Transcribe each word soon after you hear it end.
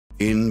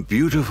In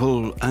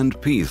beautiful and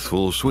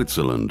peaceful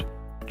Switzerland,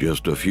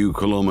 just a few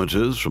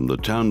kilometers from the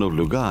town of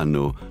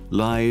Lugano,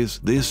 lies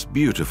this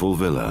beautiful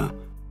villa.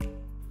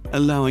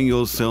 Allowing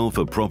yourself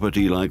a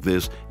property like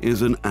this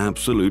is an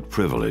absolute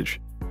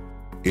privilege.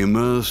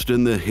 Immersed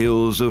in the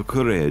hills of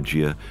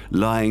Cureggia,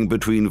 lying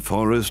between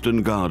forest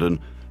and garden,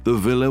 the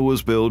villa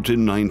was built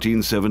in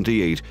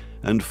 1978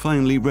 and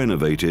finally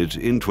renovated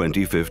in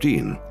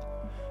 2015.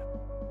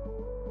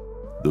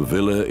 The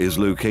villa is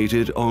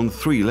located on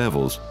 3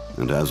 levels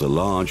and has a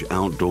large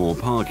outdoor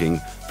parking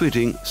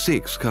fitting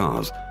 6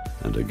 cars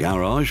and a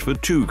garage for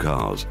 2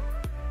 cars.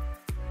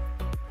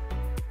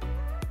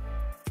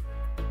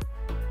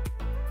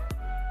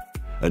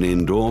 An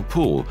indoor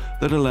pool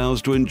that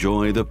allows to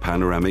enjoy the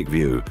panoramic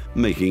view,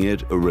 making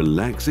it a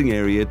relaxing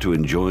area to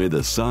enjoy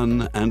the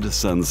sun and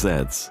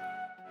sunsets.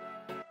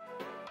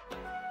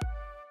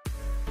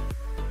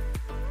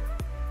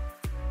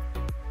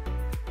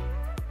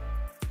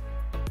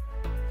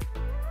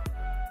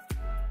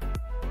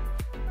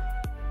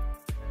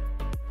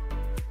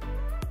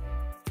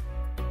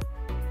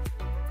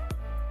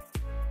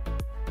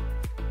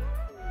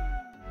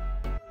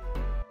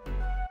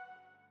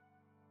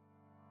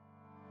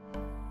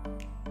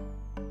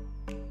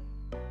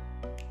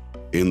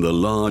 In the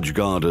large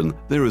garden,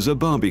 there is a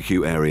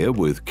barbecue area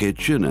with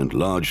kitchen and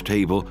large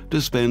table to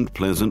spend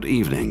pleasant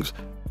evenings.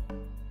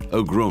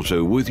 A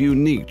grotto with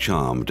unique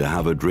charm to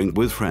have a drink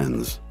with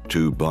friends.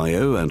 2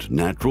 bio and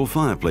natural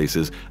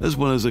fireplaces, as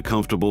well as a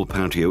comfortable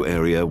patio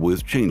area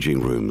with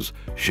changing rooms,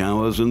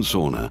 showers and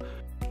sauna.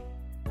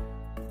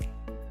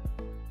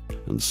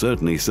 And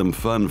certainly some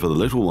fun for the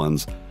little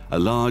ones, a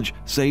large,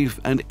 safe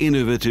and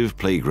innovative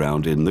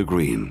playground in the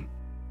green.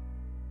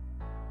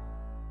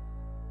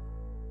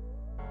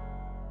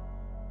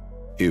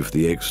 If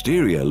the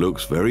exterior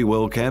looks very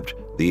well kept,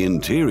 the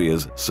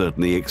interiors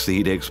certainly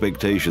exceed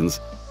expectations.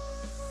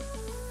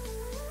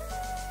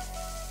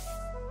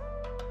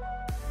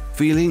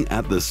 Feeling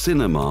at the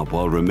cinema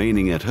while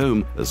remaining at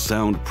home, a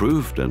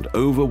soundproofed and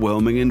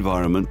overwhelming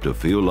environment to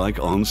feel like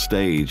on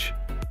stage.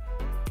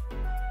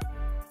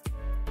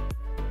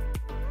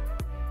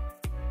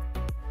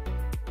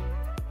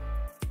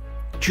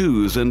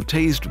 Choose and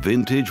taste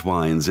vintage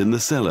wines in the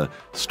cellar,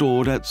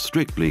 stored at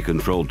strictly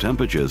controlled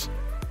temperatures.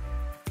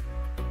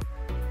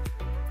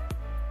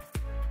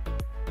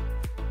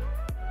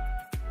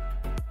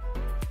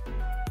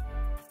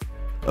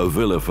 A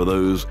villa for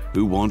those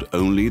who want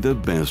only the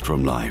best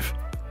from life.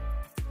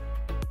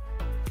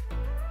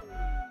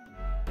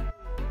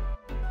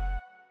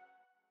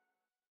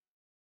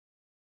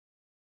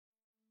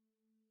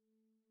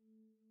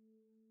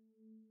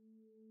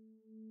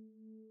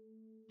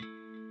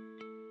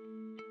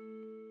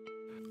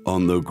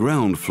 On the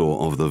ground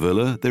floor of the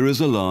villa, there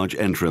is a large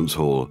entrance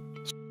hall,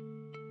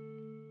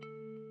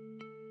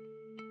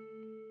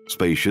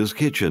 spacious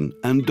kitchen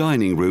and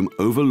dining room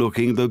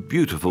overlooking the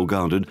beautiful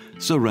garden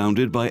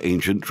surrounded by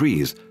ancient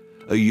trees.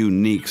 A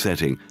unique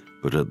setting,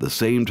 but at the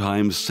same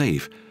time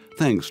safe,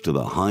 thanks to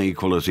the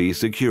high-quality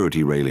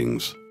security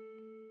railings.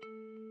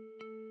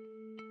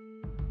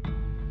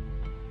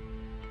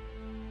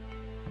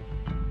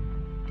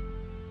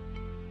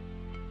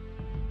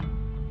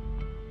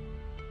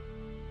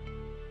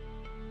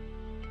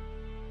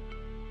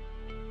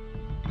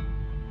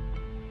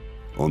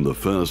 On the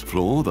first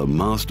floor, the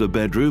master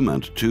bedroom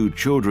and 2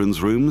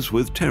 children's rooms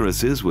with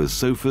terraces with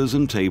sofas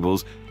and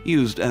tables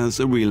used as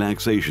a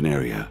relaxation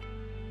area.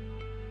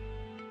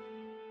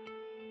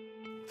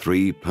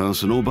 3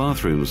 personal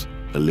bathrooms,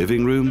 a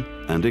living room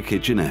and a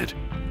kitchenette.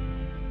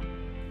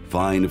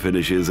 Fine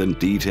finishes and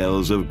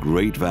details of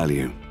great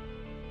value.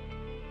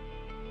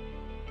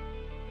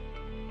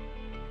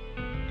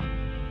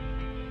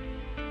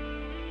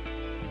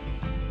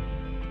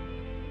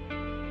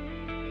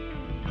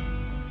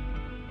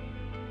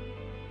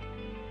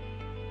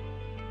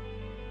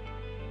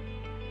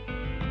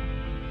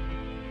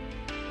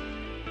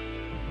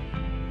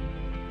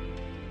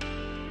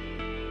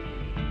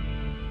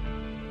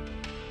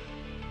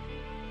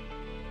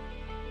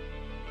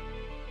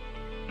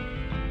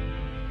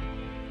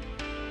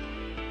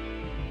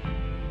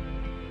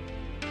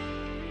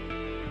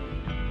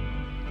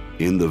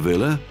 In the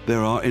villa,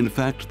 there are in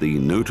fact the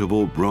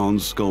notable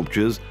bronze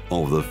sculptures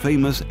of the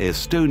famous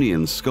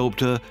Estonian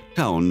sculptor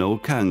Tauno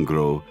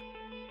Kangro.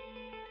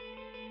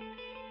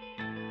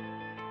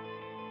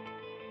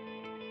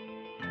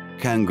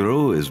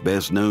 Kangro is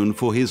best known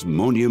for his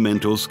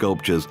monumental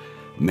sculptures,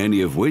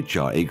 many of which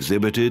are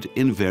exhibited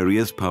in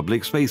various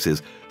public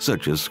spaces,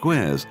 such as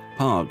squares,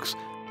 parks,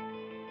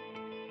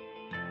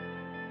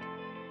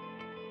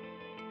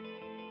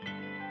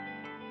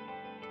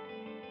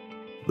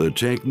 The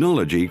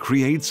technology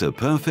creates a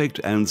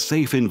perfect and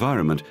safe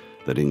environment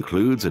that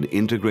includes an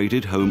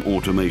integrated home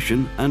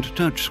automation and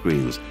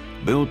touchscreens,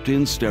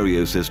 built-in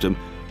stereo system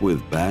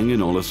with Bang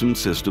 & Olufsen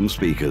system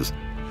speakers,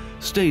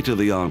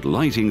 state-of-the-art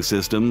lighting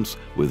systems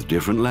with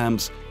different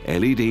lamps,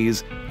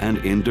 LEDs and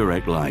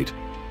indirect light.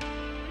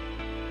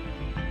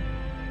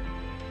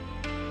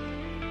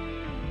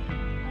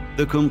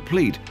 The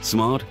complete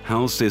smart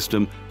house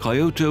system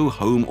Kyoto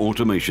Home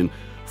Automation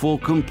for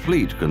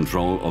complete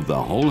control of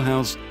the whole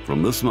house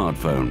from the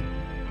smartphone.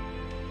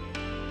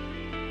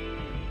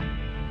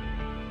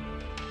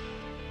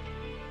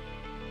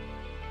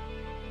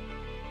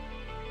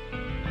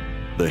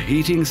 The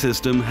heating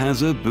system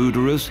has a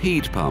Buderus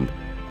heat pump,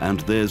 and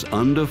there's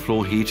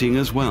underfloor heating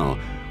as well,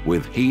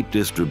 with heat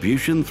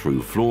distribution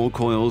through floor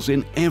coils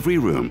in every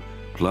room,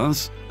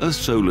 plus a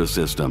solar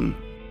system.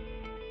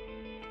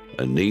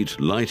 A neat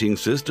lighting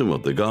system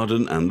of the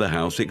garden and the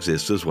house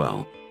exists as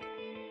well.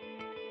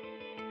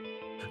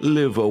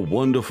 Live a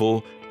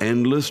wonderful,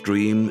 endless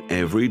dream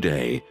every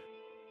day.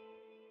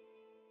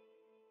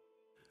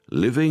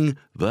 Living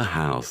the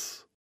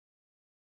house.